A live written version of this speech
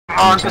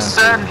On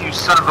descend, you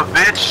son of a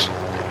bitch.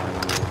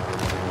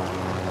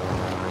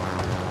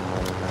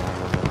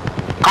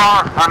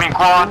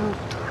 Quad.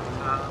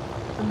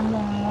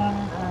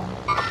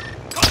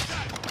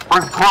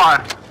 Where's the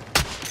quad?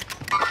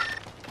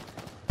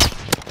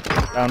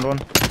 Down one.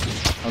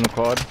 On the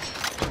quad.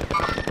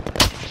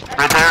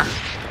 Right there.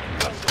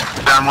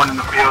 Down one in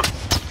the field.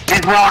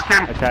 He's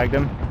walking. I tagged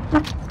him.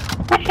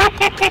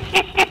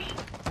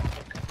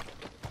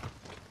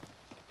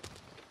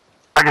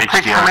 I can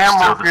take some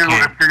ammo if you're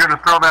gonna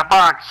throw that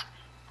box.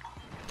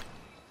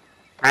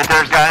 Right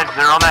there's guys.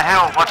 They're on that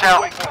hill. Watch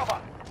out.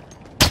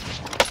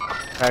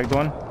 Tagged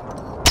one.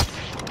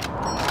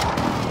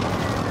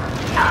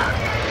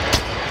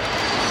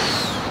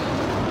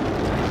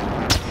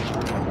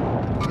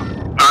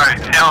 Alright,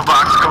 ammo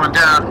box going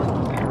down.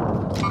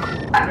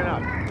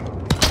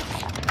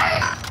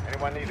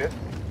 Anyone need it?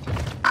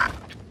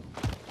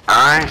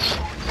 Nice.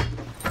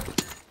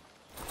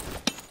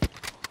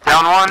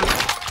 Down one.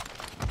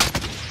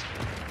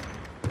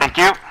 Thank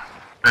you.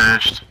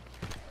 Finished.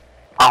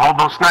 I'll hold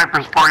those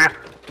snipers for you.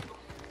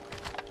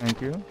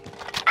 Thank you.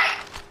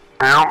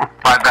 Well,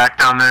 fly back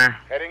down there.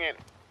 Heading in.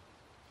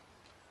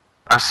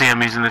 I see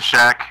him, he's in the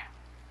shack.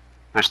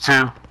 There's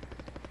two.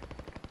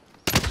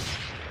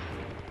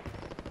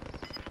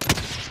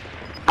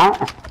 Oh!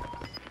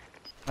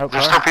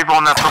 There's still people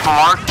on that purple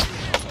mark?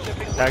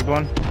 Tagged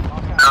one.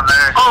 Down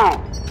there.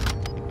 Oh!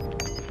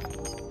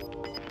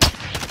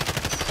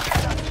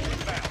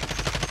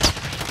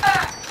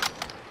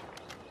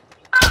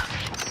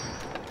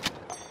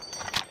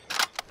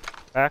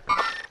 Back.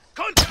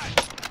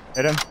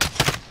 Hit him.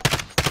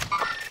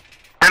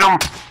 Hit him!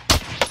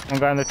 One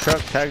guy in the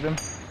truck, tagged him.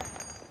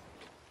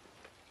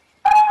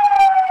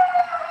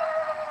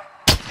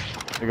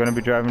 They're gonna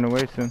be driving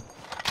away soon.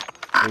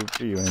 Wait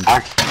for you, Andy.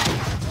 Down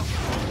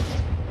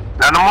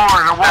the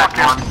moor, they're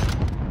walking.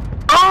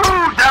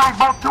 Oh! Down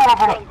both two of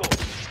them!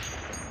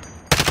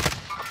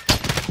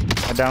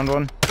 I downed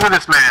one. Look at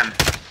this man.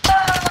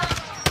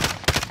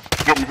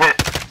 Getting hit.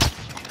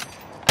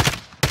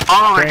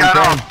 Oh, they got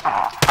him.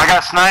 I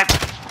got sniped.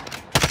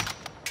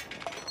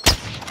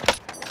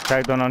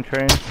 Tagged one on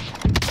train.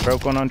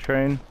 Broke one on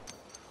train.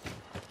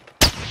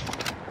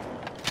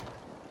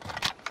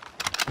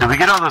 Did we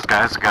get all those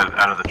guys that got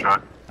out of the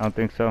truck? I don't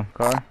think so.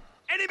 Car.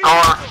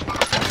 Car.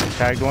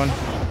 Tagged one.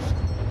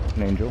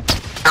 An angel.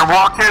 They're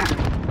walking.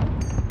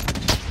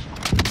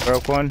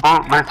 Broke one.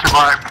 Oh, they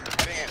survived.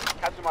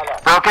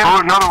 Broken. Oh,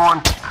 another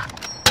one.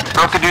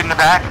 Broke a dude in the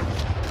back.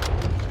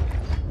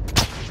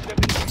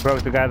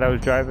 Broke the guy that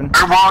was driving.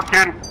 They're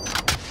walking.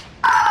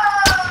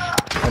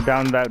 I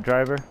downed that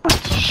driver.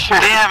 Shit.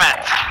 Damn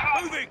it.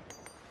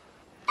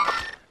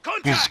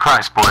 Jesus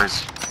Christ,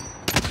 boys.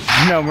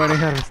 No, I'm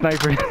running out of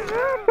sniper. Dude's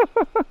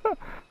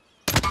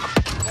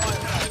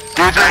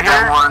right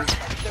here. One.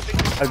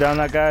 I downed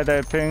that guy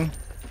that ping.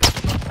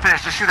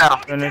 Finish, just shoot at him.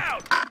 Finish.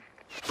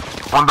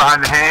 One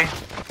behind the hay.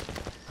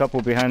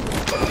 Couple behind.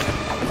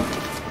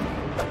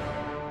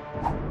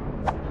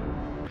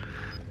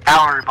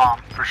 Gallery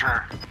bomb, for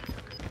sure.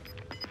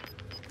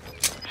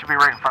 Should be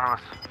right in front of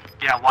us.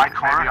 Yeah, wide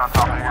corner. Maybe on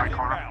top of the wide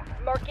corner.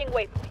 Marking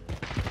waypoint.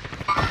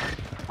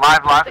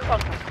 Live. The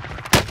contact.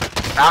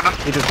 Found him.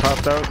 He just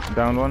popped out.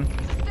 Downed one.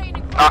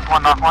 Knock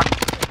one. I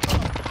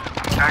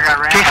got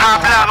ran. He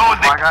hopped out.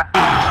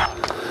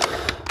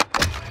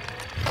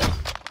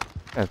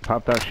 Yeah,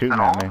 popped out shooting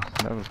at me.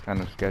 That was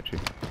kind of sketchy.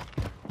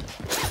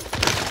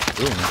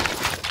 Ooh.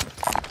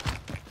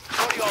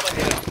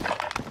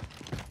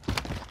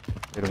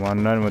 Didn't want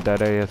none with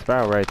that AS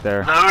foul right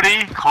there.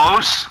 Lodi,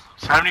 close.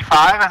 75,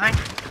 I think.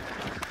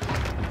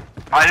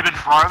 Might have been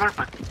farther,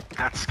 but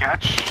that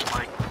sketch,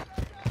 like.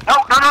 No.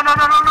 What am I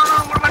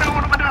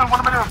doing?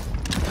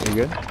 You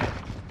good?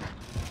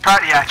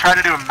 I tried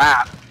to do a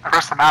map. I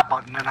pressed the map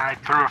button and I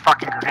threw a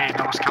fucking grenade and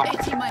almost killed me.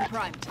 18 mine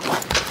prime.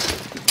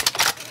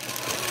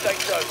 Stay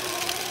close.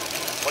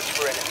 Watch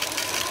for enemies.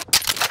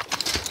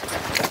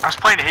 I was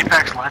playing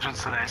Apex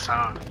Legends today, so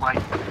like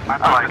my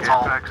movement's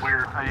all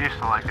weird. I used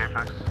to like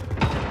Apex.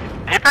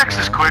 Apex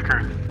is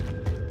quicker.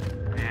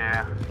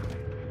 Yeah.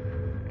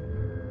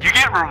 You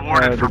get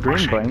rewarded for the green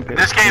pushing. blanket. In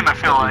this game, I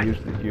feel like.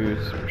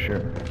 Use for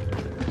sure.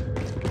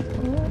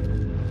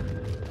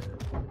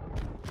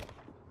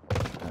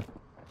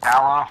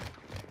 Tallow.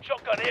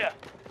 Shotgun here.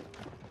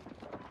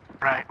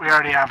 Right, we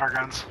already have our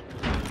guns.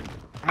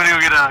 I'm gonna go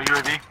get a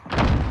UAV.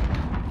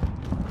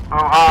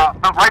 Oh,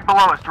 no, right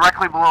below us,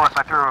 directly below us.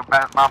 I threw a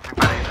mounting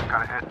betty and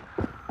got a hit.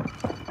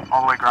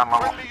 All the way ground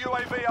level.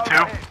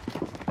 Two.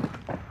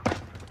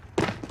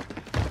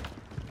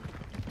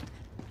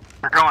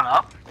 They're going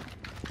up?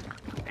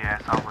 Yeah,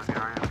 sounds like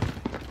the area.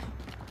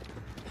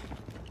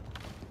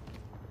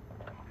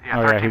 Yeah,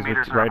 Oh yeah, 13 he's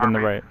meters right in the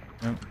me. right.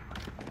 Yep.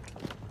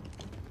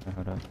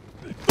 Hold up.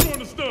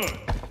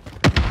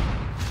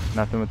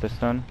 Nothing with the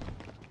stun.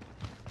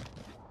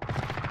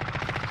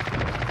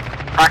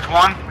 Cracked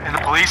one in the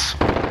police.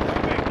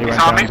 He went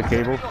on down me. the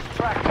cable.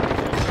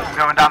 I'm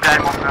going down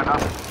that one.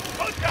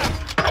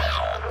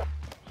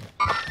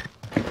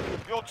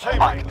 Your Fucking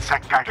teammates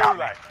second guy got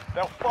me.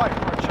 They'll fight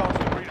for a chance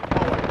to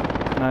redeploy.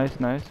 Nice,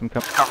 nice. I'm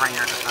coming. Covering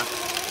your descent.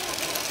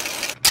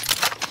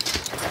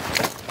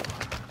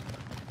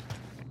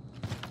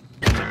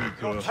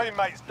 Your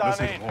teammates done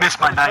in. Missed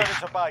my knife.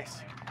 Return to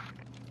base.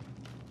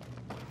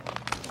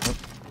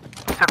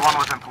 You said one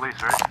was in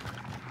police, right?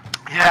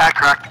 Yeah, I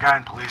cracked the guy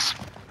in police.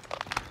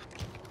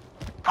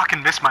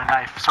 Fucking missed my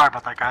knife. Sorry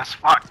about that, guys.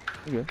 Fuck.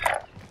 You good?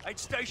 Aid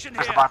station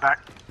There's here. a buyback.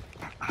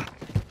 Can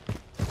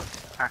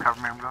I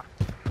cover me? I'm good.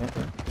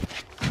 Yeah.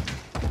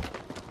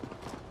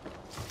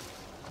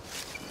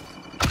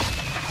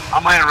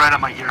 I'm laying right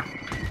on my gear.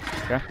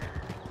 Okay.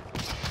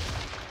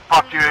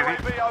 Fuck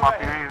UAV. Fuck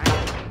UAV.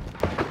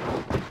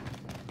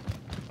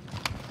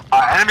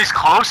 Enemies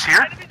close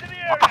here.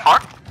 What the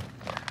fuck?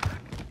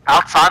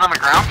 Outside on the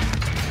ground.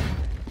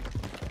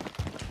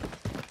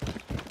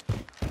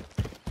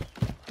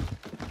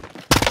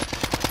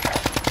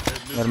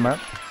 Let him out.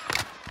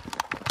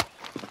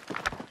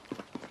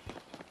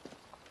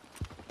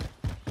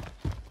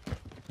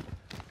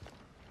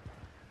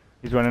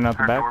 He's running out the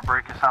Heard back. door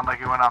break. It sounded like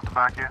he went out the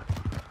back here.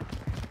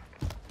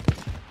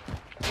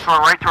 To our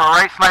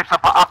right, snipes up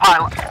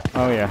high.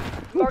 Oh yeah.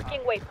 Marking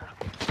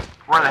waypoint.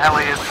 Where the hell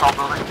he is, tall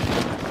building.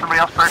 Somebody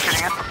else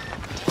parachuting in?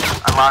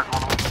 I logged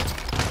one of them.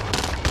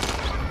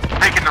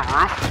 Taking the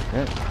roof.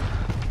 Yeah.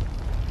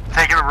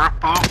 Taking the roof,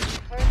 blue.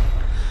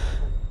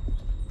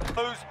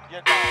 Lose,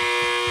 you're done.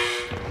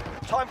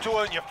 Time to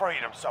earn your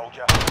freedom,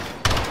 soldier.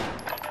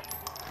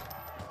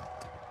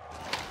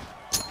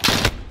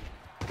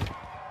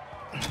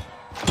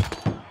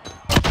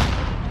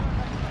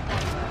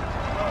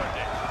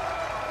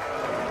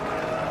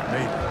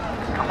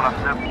 Coming up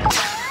zip.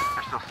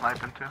 They're still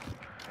sniping too.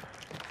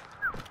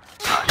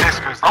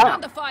 Disco's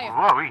Under fire.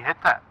 Whoa, we hit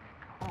that.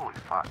 Holy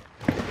fuck.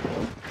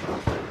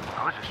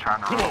 I was just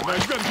trying to roll. Man,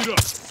 you gotta get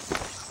up.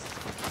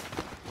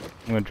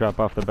 I'm gonna drop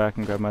off the back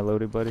and grab my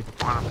loaded buddy.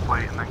 Want to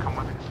plate and then come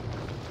with you.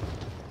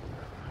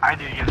 I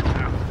need to get it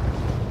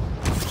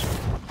too.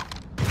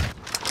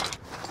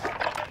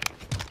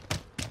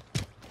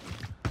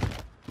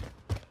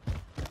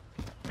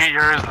 Get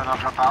yours, then I'll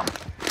jump out.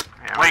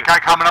 Yeah, wait, guy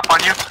coming up on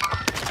you.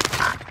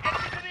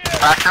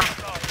 Back him.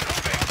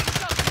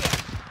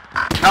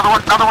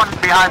 Another one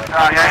behind.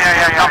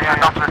 Yeah.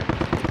 Dumpster.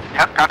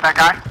 Yep, got that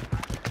guy.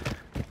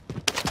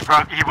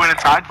 Bro, he went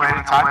inside.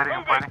 I'm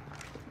fighting.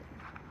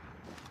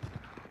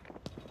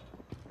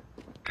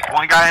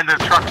 One guy in the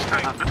truck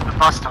still, the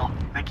bus still.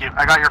 Thank you.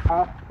 I got your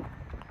full.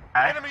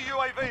 Okay. Enemy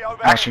UAV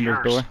over. Actually,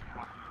 Passenger yours. door.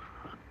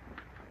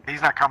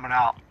 He's not coming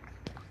out.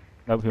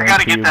 Nope, he I went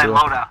gotta to get your that door.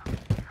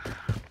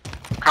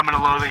 loadout. Coming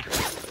to Lowly.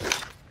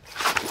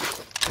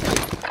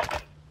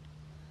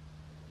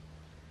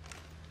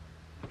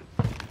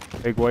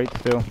 Big white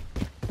still.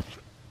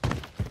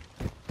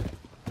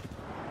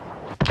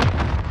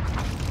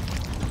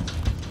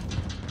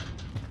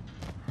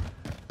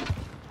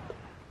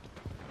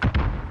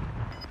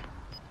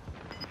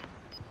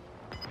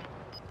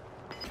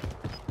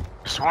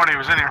 Sworn he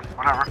was in here.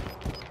 Whatever.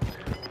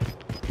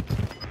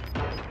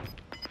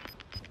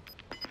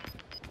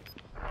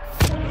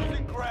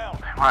 Losing ground.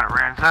 Right,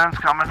 Ranzan's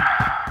coming.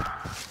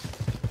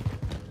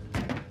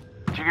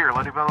 Did you get your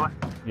loadie, by the way?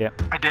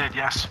 Yep. I did,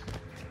 yes.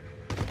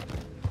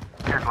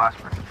 Here,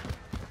 Glassford.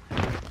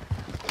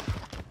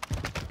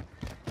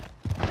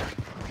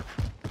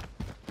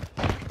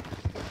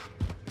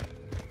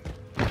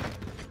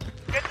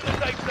 Get to the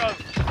safe zone.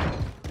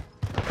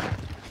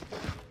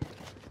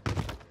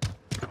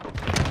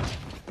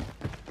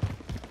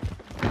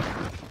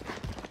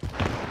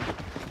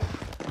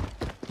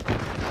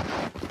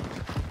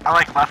 I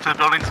like left of the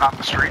buildings on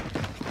the street.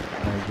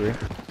 I agree.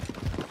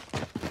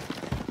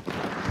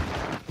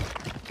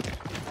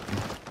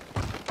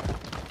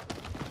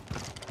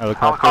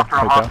 Helicopter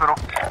on Hotel. hospital.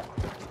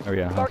 Oh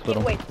yeah, Marking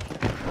hospital.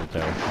 waypoint.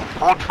 Hotel.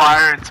 Hold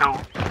fire until,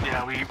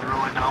 yeah, we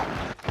really know.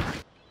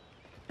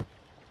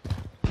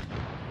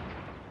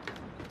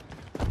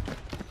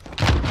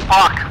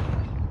 Fuck!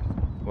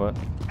 What?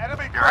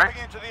 Enemy You alright?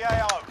 dropping into the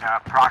AO. Yeah,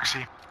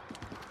 proxy.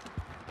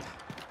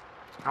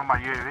 Oh, my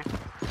UAV.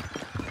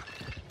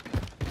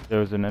 There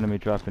was an enemy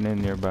dropping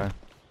in nearby.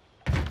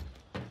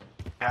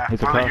 Yeah,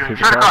 He's on the across, UAV. he's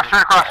Straight across.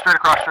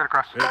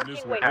 across. Heading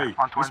this way. Yeah, Hey,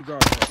 on what's twins. the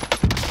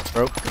guard?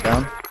 Broke,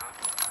 down.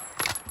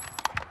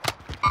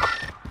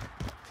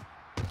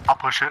 I'll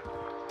push it.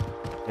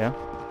 Yeah.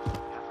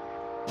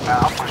 Yeah,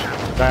 I'll push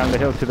it. Guy on the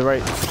hill to the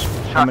right.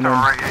 Shot Coming to the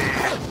in. right,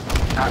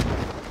 yeah.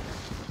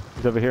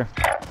 He's over here.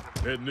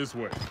 Heading this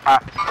way. I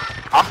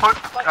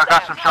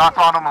got some shots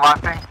on him,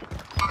 left thing.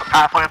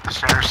 Halfway up the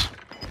stairs.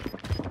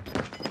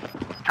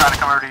 Trying to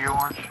come over to you,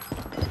 Orange.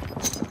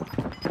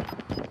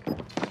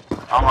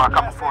 I'm a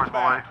couple floors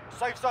below.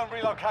 Safe zone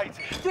relocated.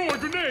 Throw a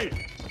grenade!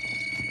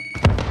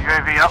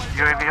 UAV up,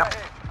 UAV up.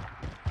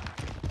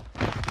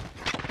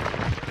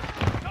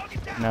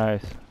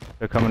 Nice.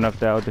 They're coming up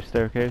the outer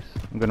staircase.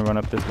 I'm gonna run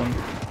up this one.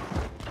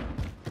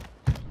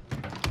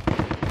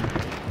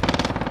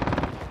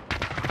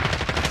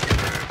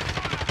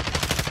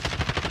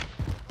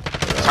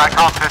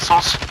 Psychon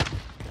pistols.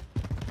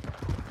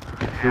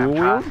 Dual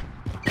Yeah, wheel?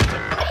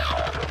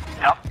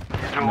 Yep.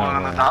 He's dual No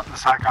in way. the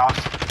Psychos.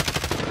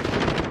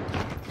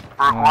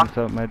 Broke one. What's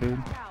up, my dude?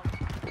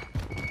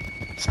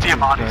 It's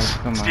Diamantes.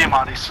 Come It's on.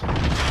 Diamantes.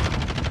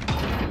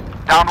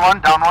 Down one,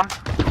 down one.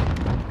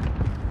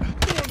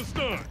 Throw on the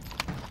stun.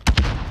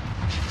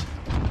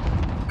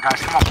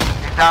 Guys, come on.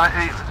 He's down.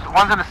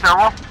 One's in the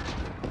stairwell.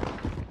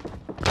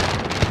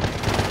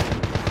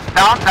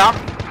 Down.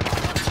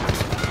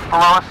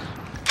 Below us.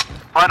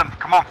 Fight him.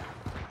 Come on.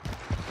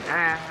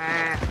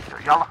 Yeah.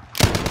 Yalla.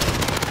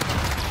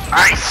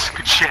 Nice.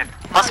 Good shit.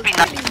 Must be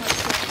nice.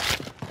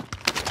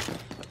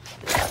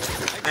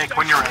 Nick,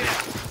 when you're ready.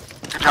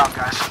 Good job,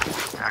 guys.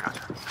 Yeah, I got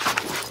you.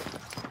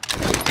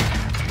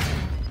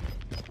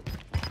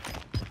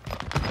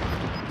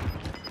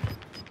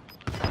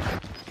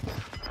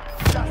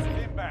 Gas is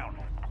inbound.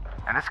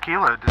 And this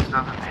kilo just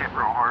doesn't hit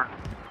real hard.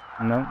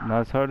 No,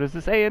 not as hard as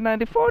this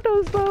AN-94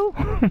 does, though.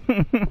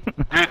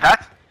 Dude,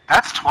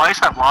 that's twice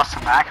I've lost a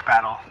Mac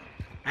battle.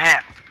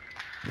 Man.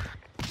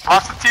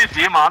 Lost it to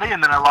Diamante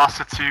and then I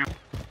lost it to...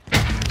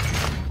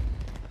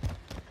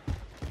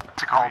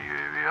 What's it called?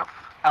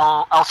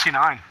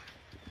 LC9.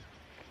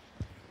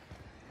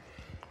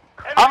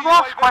 I've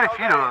lost quite a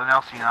few to an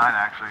LC9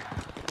 actually.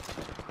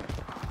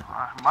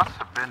 I must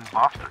have been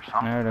buffed or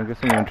something. Alright, I guess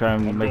I'm gonna try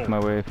and make my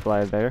way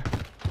fly there.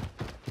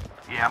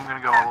 Yeah, I'm gonna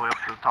go all the way up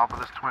to the top of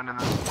this twin and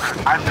then...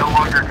 I'm no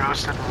longer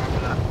ghosted, remember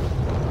that.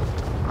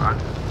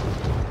 Alright.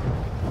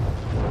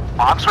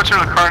 Well, I'm switching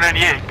to the car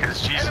 98 because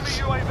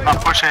Jesus, I'm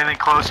not pushing anything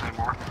close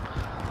anymore.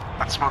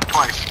 I'd smoked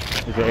twice.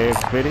 There's an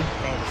AX-50.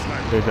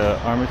 There's an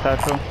armor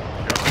satchel.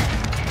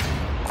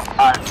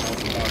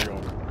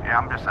 Yeah,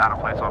 I'm just out of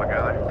place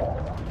altogether.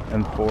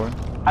 M4.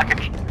 I can.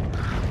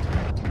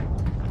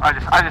 I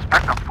just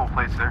picked up full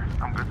plates there.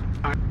 I'm good.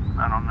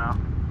 I don't know.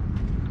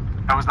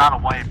 That was not a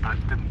wipe, but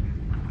it didn't.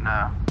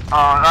 No.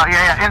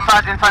 Yeah.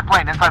 Inside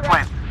plane.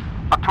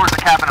 Up towards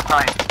the cabin of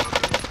plane.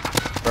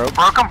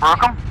 Broke him.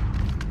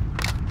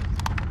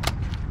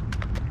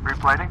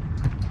 Replating.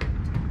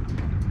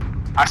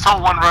 I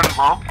saw one running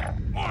low.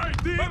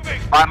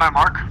 By my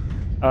mark.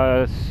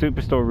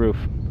 Superstore roof.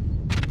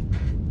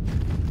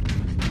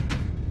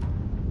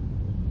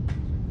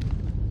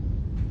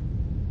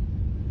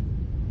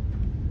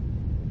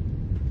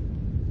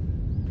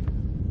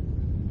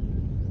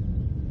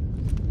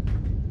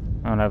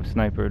 I don't have a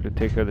sniper to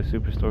take care of the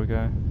superstore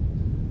guy.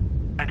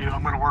 I do.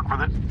 I'm gonna work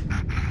with it.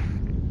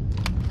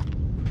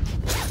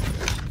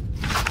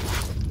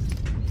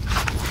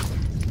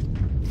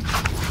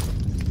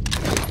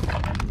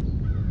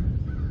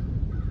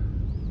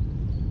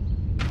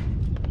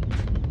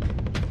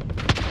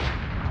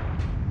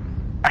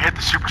 I hit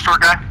the superstore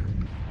guy.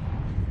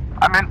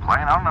 I'm in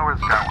plane. I don't know where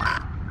this guy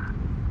went.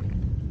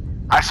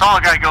 I saw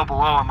a guy go below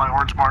on my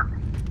orange mark.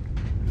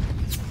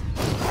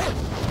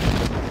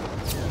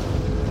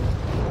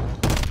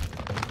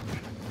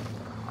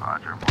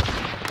 Roger.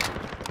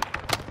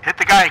 Hit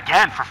the guy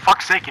again, for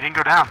fuck's sake, he didn't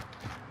go down.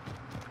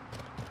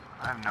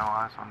 I have no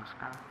eyes on this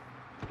guy.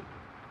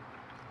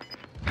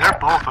 They're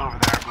both over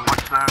there, but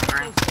what's that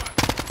green?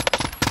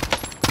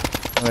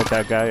 Let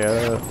that guy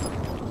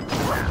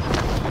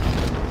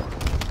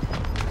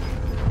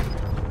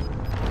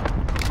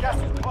Gas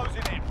is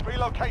closing in.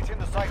 Relocating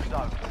the safe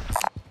zone.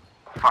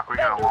 Fuck, we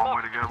got a long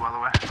way to go, by the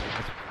way.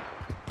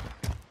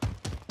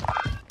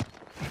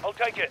 I'll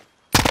take it.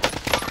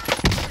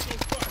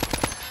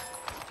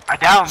 I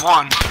downed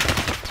one,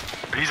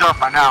 but he's up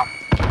by now.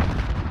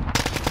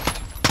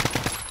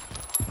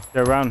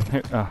 They're around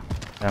here. Oh,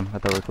 damn, I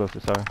thought we were closer,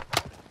 sorry.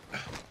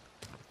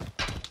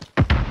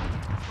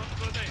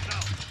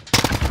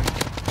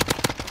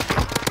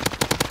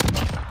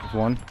 There's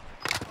one.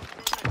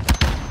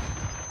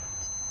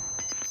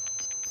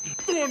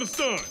 Throw on the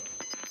stun.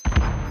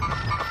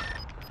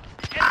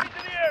 Get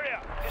into the area.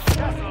 This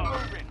gas is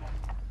moving.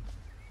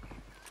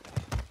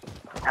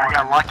 I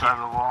got lucky out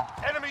of the wall.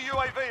 Enemy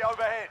UAV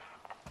overhead.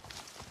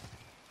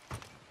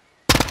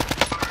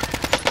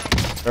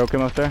 Broke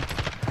him up there.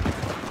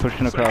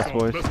 Pushing across,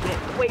 boys. Let's go.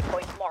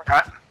 Waypoint marked.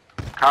 Cut.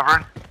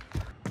 Covering.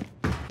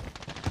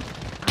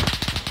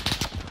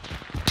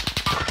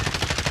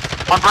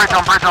 On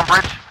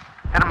bridge.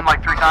 Hit him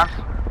like 3 times.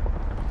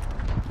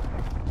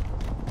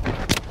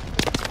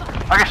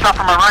 I get shot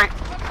from my right.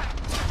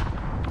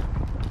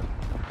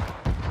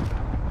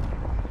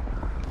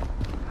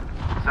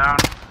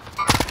 Zone.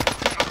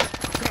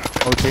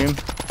 Whole team.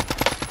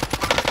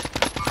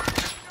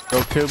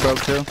 Broke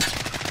two.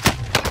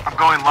 I'm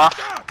going left.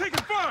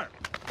 Taking fire.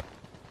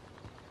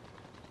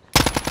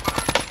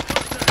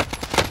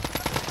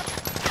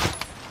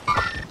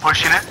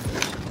 Pushing it.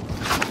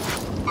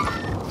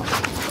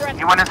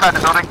 He went inside the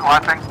building,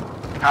 laughing.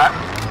 Cut.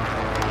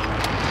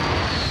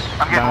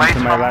 I'm getting Down late. to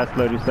my last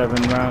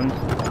 37 rounds.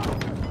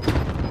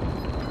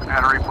 I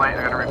gotta replay.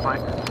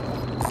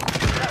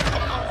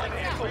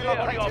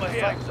 Relocating the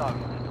safe zone.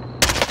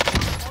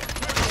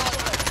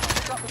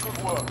 Good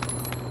work.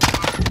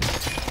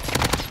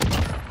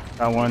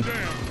 Got one.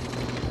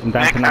 I'm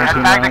down Nick, to I had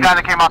 19 bagged the guy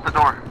rounds. that came out the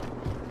door.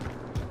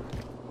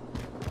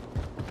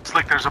 It's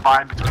like there's a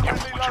buy in between you.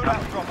 Enemy What you got?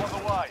 loadout drop on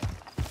the way.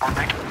 Or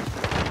Nick.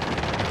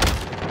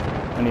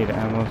 I need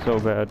ammo so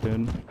bad,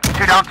 dude.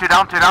 Two down.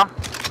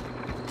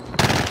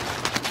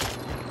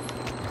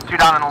 Two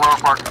down in the lower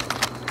part.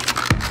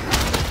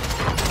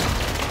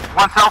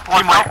 One self.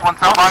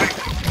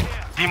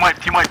 Team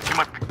wipe.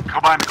 Go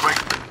by me quick.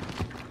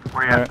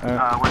 Where you at?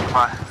 Where's the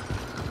buy?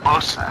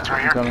 Close. It's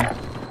right here. Alright,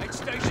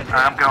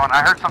 I'm going.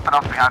 I heard something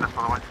else behind us,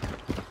 by the way.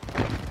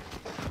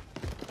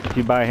 If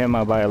you buy him,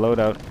 I'll buy a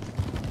loadout.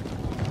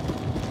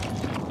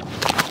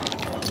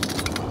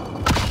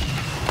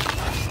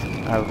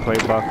 I have a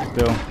plate box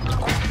still.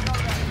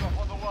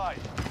 I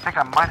think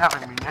I might have a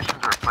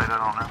munitions or a plate, I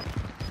don't know.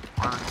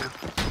 One of the two.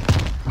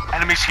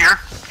 Enemies here.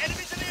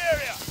 Enemies in the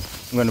area.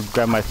 I'm gonna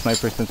grab my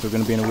sniper since we're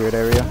gonna be in a weird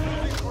area.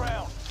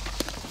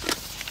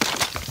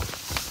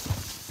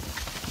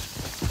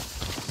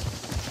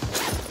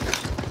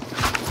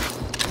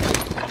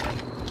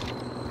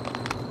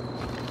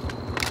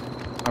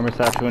 Armor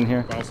satchel in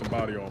here. Found some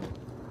body armor.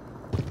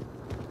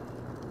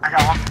 I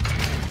got one.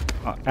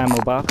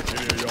 Ammo box.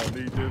 Any of y'all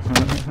need this?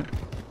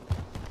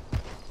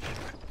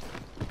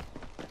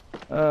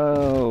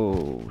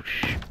 Oh,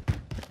 shh.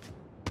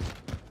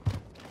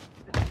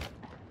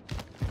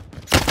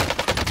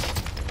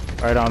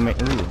 Right on me. Ooh.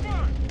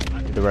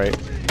 To the right.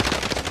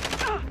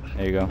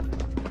 There you go.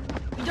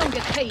 You don't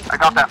get paid. I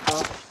got that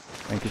full.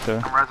 Thank you,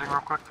 sir. I'm rezzing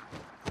real quick.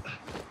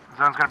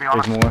 Zone's gonna be on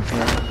There's us. more.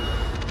 Yeah.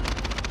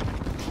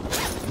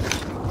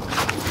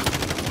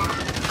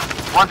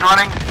 One's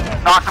running.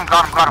 Knocked him,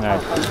 got him.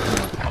 Nice.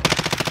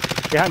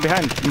 Behind.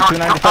 Throw it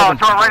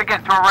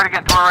 297.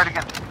 right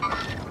again.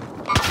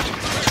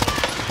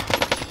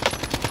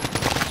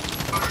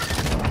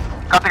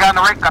 Got the guy on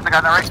the right.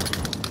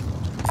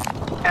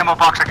 Ammo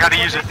box, I gotta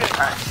use it.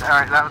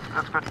 Alright,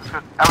 that's good.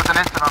 That was an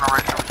instant on the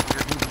right.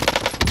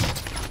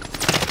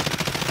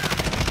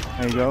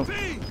 There you go.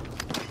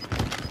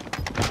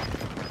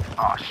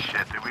 Oh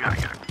shit, dude, we gotta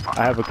get it.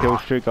 I have a kill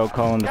streak. I'll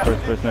call in the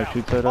first person that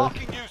shoots at us.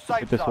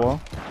 Hit this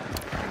wall.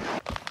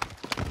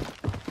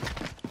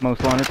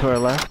 Most wanted to our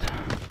left.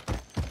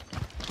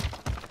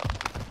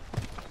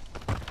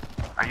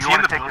 You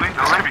wanna take this building?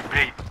 This could be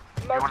bait.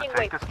 You wanna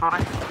take this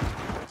building?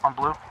 On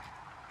blue?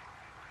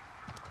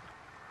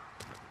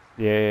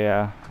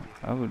 Yeah.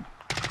 I would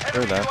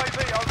prefer that.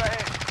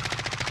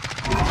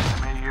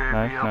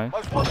 Nice.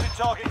 Most wanted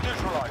target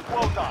neutralized.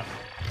 Well done.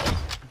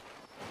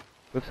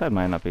 Looks side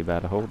might not be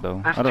bad to hold though.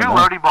 There's I don't two know.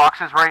 loading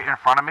boxes right in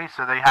front of me,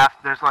 so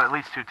there's at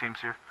least two teams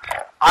here.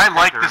 I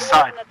like this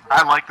side.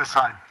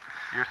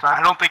 Your side?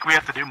 I don't think we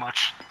have to do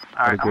much.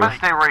 Alright, I'm gonna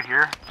stay right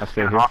here. I'll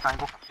stay here. Off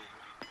angle.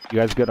 You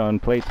guys good on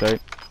plates,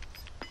 right?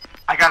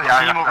 I got a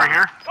team over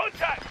here.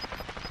 Contact.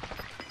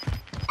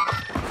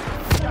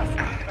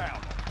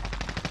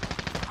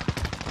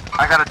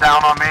 I got a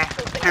down on me.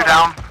 Two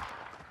down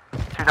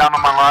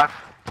on my live.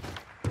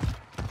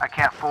 I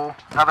can't fool.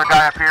 Another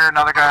guy up here.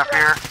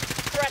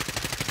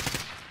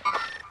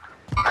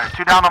 Alright,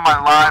 two down on my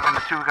live and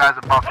the two guys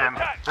above him.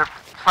 They're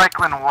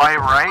cycling way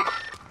right.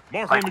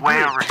 Like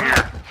way over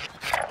here.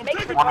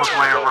 One was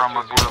way over on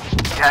my blue.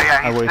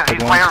 Yeah, he's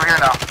way over here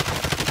now.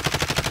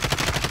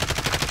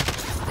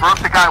 Broke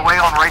the guy way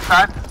on right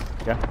side.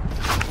 Yeah.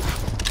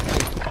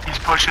 He's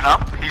pushing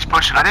up.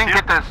 I didn't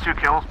get those two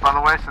kills, by the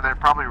way, so they're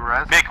probably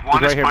res. Nick,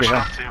 one is pushing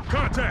up too.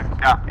 Contact.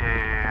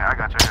 Yeah, I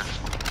got you.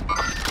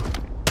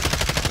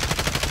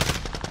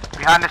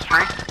 Behind this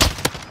tree.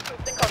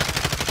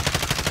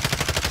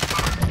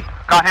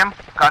 Got him,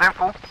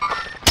 fool.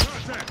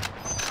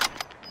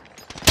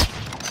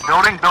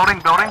 Building.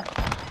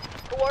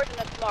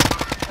 Coordinates marked.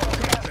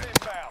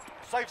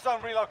 Safe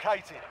zone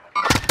relocated.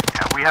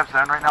 Yeah, we have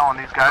zone right now on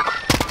these guys.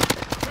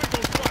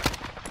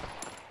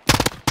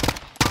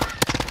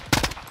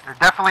 They're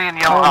definitely in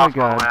yellow house. Oh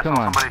my god, come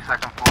on. Somebody's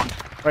second floor.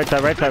 Right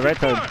side,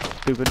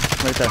 stupid.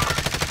 Right there.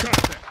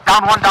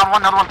 Down one,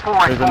 another one, four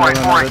right. There.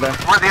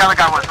 Where the other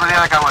guy was.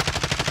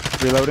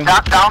 Reloading.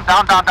 Down.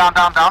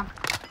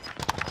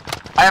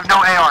 I have no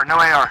AR.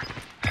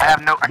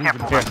 I can't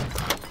pull that.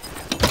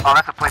 Oh,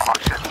 that's a plate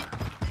box, shit.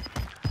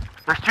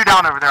 There's two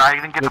down over there, I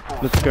didn't get the pool.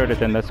 Let's skirt it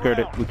then,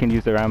 We can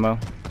use their ammo.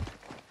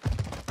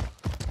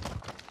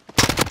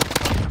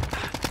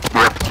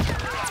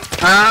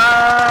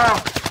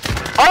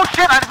 Oh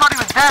shit, I thought he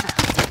was dead.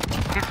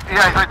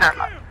 He's right there.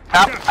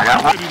 Tap, I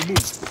got one.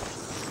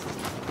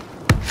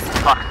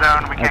 Fuck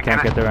zone, we I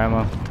can't get their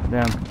ammo.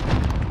 Damn.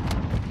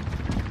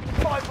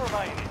 5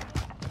 remaining.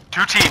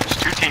 Two teams.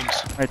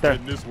 Right there.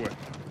 Heading this way.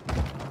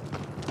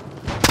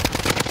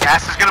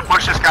 Gas is gonna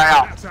push this guy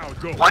out. That's how it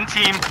goes. One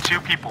team,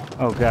 two people.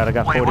 Oh god, I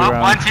got 40 one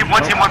rounds. team,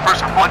 one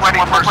person. Full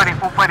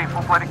plating.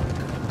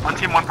 One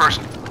team, one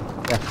person.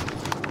 Yeah.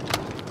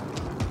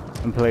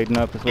 I'm plating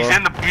up as well. He's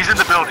in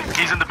the building.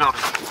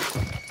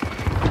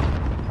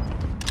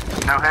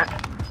 No hit.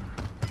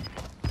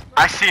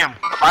 I see him.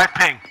 5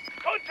 ping.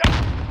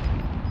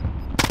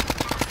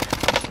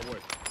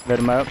 Let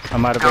him out.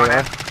 I'm out of Going in.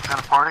 AR.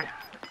 Gonna party.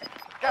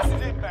 Gas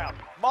is inbound.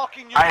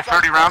 Marking you. I have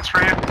 30 rounds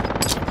for you.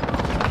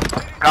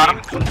 Got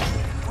him.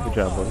 Good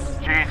job, boys.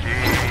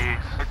 GG.